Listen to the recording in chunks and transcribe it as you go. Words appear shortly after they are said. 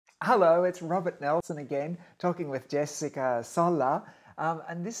Hello, it's Robert Nelson again, talking with Jessica Sola,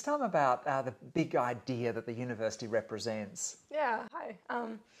 and this time about the big idea that the university represents. Yeah, hi.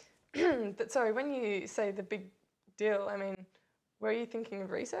 Sorry, when you say the big deal, I mean, were you thinking of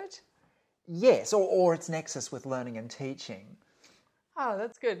research? Yes, or its nexus with learning and teaching. Oh,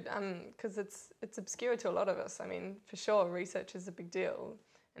 that's good, because it's obscure to a lot of us. I mean, for sure, research is a big deal,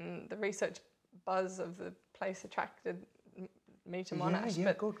 and the research buzz of the place attracted me to Monash. Yeah,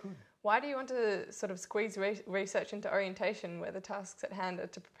 but good. why do you want to sort of squeeze research into orientation, where the tasks at hand are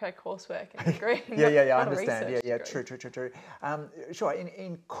to prepare coursework and degree? I understand. True. True. Sure.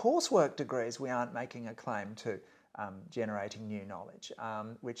 In coursework degrees, we aren't making a claim to generating new knowledge,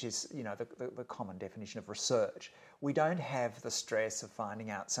 which is, the common definition of research. We don't have the stress of finding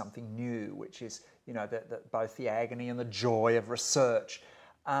out something new, which is, both the agony and the joy of research.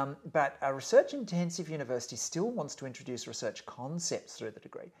 But a research-intensive university still wants to introduce research concepts through the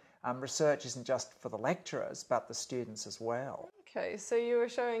degree. Research isn't just for the lecturers, but the students as well. Okay, so you were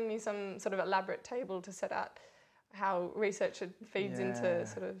showing me some sort of elaborate table to set out how research feeds into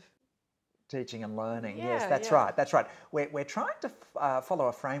sort of teaching and learning. Yeah, yes, that's right. That's right. We're trying to follow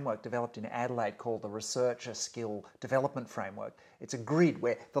a framework developed in Adelaide called the Researcher Skill Development Framework. It's a grid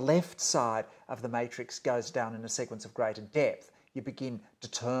where the left side of the matrix goes down in a sequence of greater depth. You begin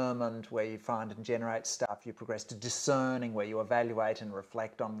determined, where you find and generate stuff. You progress to discerning, where you evaluate and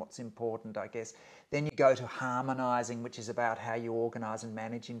reflect on what's important, I guess. Then you go to harmonising, which is about how you organise and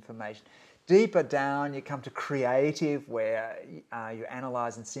manage information. Deeper down, you come to creative, where you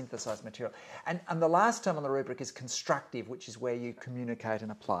analyse and synthesise material. And the last term on the rubric is constructive, which is where you communicate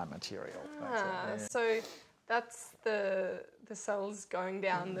and apply material. So that's the cells going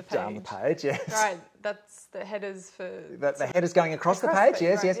down the page. Down the page, yes. Right, that's the headers for... The headers going across the page,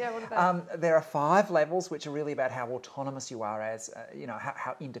 yes. Yeah, what about... there are 5 levels, which are really about how autonomous you are as,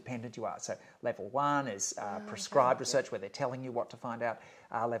 how independent you are. So level 1 is prescribed research, where they're telling you what to find out.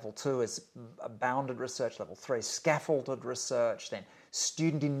 Level 2 is bounded research. Level 3 is scaffolded research. Then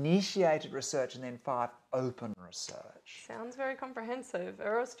student-initiated research. And then 5, open research. Sounds very comprehensive.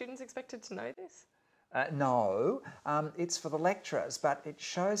 Are all students expected to know this? No, it's for the lecturers, but it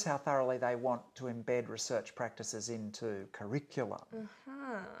shows how thoroughly they want to embed research practices into curriculum.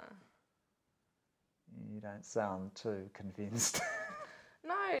 You don't sound too convinced.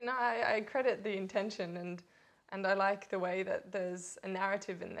 No, I credit the intention, and I like the way that there's a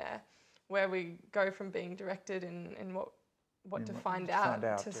narrative in there where we go from being directed in what to find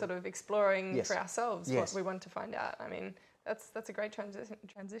out to sort of exploring for ourselves what we want to find out. I mean, that's a great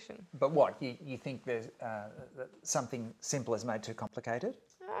transition. But what, you think there's that something simple is made too complicated?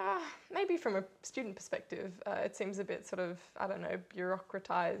 Maybe from a student perspective, it seems a bit sort of, I don't know,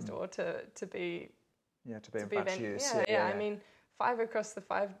 bureaucratised or to be of much use. Yeah. I mean, 5 across the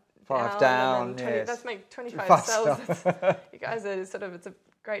 5 down, and then 20, yes. That's make 25 cells. You guys are sort of, it's a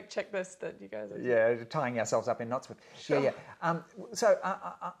great checklist that you guys are... Yeah, tying ourselves up in knots with. Sure. Yeah. So,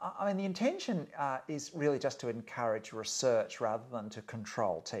 I mean, the intention is really just to encourage research rather than to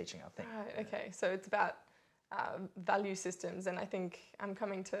control teaching, I think. Right, okay. So it's about value systems, and I think I'm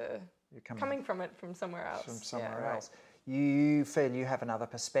coming from it from somewhere else. From somewhere else. Right. You feel you have another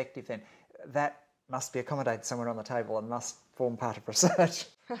perspective then. That must be accommodated somewhere on the table and must form part of research.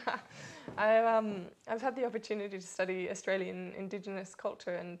 I've had the opportunity to study Australian Indigenous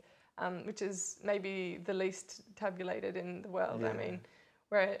culture, and which is maybe the least tabulated in the world. I mean,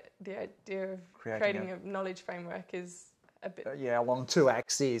 where the idea of creating a knowledge framework is a bit... along 2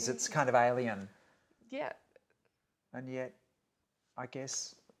 axes, it's kind of alien. Yeah. And yet, I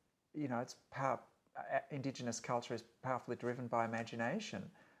guess, it's Indigenous culture is powerfully driven by imagination.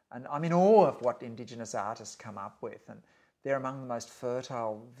 And I'm in awe of what Indigenous artists come up with, and they're among the most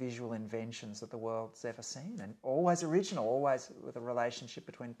fertile visual inventions that the world's ever seen, and always original, always with a relationship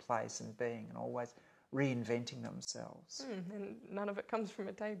between place and being, and always reinventing themselves. And none of it comes from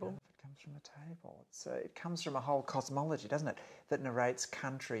a table. None of it comes from a table. It comes from a whole cosmology, doesn't it, that narrates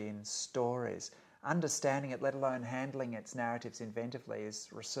country in stories. Understanding it, let alone handling its narratives inventively, is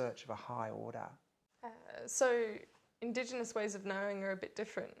research of a high order. So Indigenous ways of knowing are a bit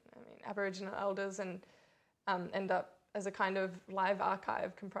different. I mean, Aboriginal elders end up as a kind of live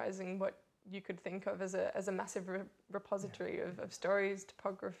archive comprising what you could think of as a massive repository of stories,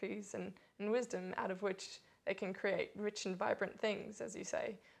 topographies and wisdom, out of which they can create rich and vibrant things, as you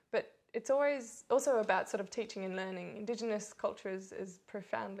say. But it's always also about sort of teaching and learning. Indigenous culture is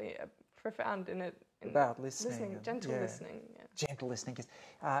profoundly profound in it. About listening. Gentle listening. Yeah. Gentle listening.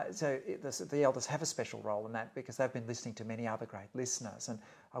 The elders have a special role in that because they've been listening to many other great listeners. And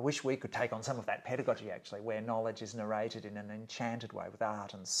I wish we could take on some of that pedagogy, actually, where knowledge is narrated in an enchanted way with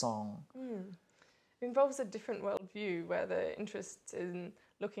art and song. It involves a different worldview where the interest in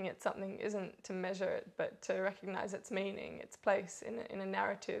looking at something isn't to measure it, but to recognise its meaning, its place in a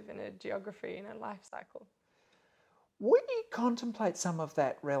narrative, in a geography, in a life cycle. We contemplate some of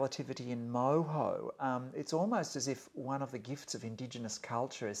that relativity in MU-OLT. It's almost as if one of the gifts of Indigenous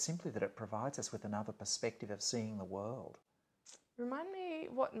culture is simply that it provides us with another perspective of seeing the world. Remind me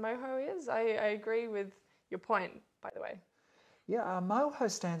what MU-OLT is? I agree with your point, by the way. Yeah,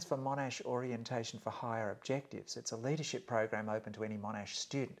 MU-OLT stands for Monash Orientation for Higher Objectives. It's a leadership program open to any Monash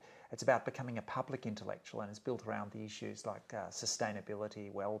student. It's about becoming a public intellectual and is built around the issues like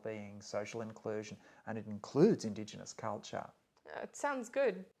sustainability, well-being, social inclusion, and it includes Indigenous culture. It sounds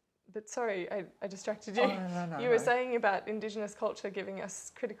good, but sorry, I distracted you. Oh, no, you were saying about Indigenous culture giving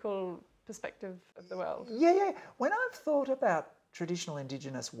us critical perspective of the world. Yeah. When I've thought about traditional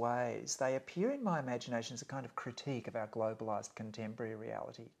Indigenous ways, they appear in my imagination as a kind of critique of our globalised contemporary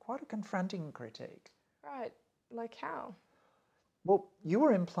reality. Quite a confronting critique. Right, like how? Well, you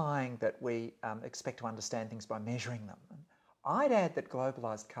were implying that we expect to understand things by measuring them. I'd add that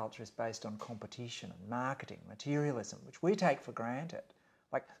globalised culture is based on competition and marketing, materialism, which we take for granted.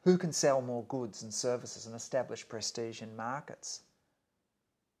 Like who can sell more goods and services and establish prestige in markets?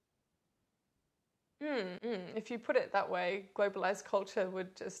 If you put it that way, globalised culture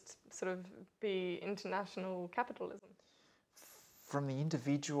would just sort of be international capitalism. From the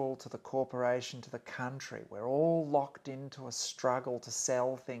individual to the corporation to the country, we're all locked into a struggle to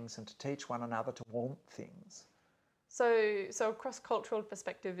sell things and to teach one another to want things. So a cross-cultural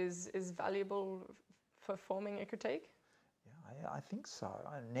perspective is valuable for forming a critique? Yeah, I think so.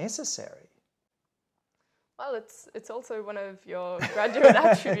 Necessary. Well, it's also one of your graduate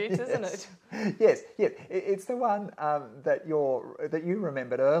attributes, isn't it? Yes. It's the one that you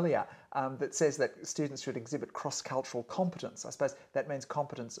remembered earlier that says that students should exhibit cross-cultural competence. I suppose that means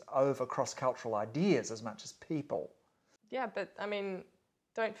competence over cross-cultural ideas as much as people. Yeah, but I mean,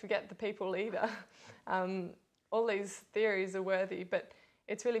 don't forget the people either. All these theories are worthy, but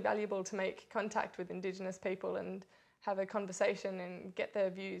it's really valuable to make contact with Indigenous people and have a conversation and get their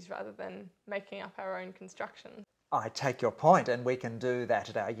views rather than making up our own constructions. I take your point, and we can do that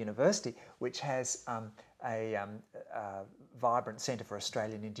at our university, which has a vibrant Centre for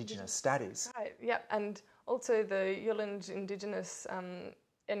Australian Indigenous Studies. Right, yeah, and also the Yuland Indigenous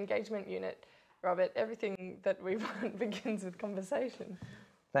Engagement Unit. Robert, everything that we want begins with conversation.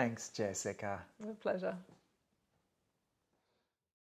 Thanks, Jessica. A pleasure.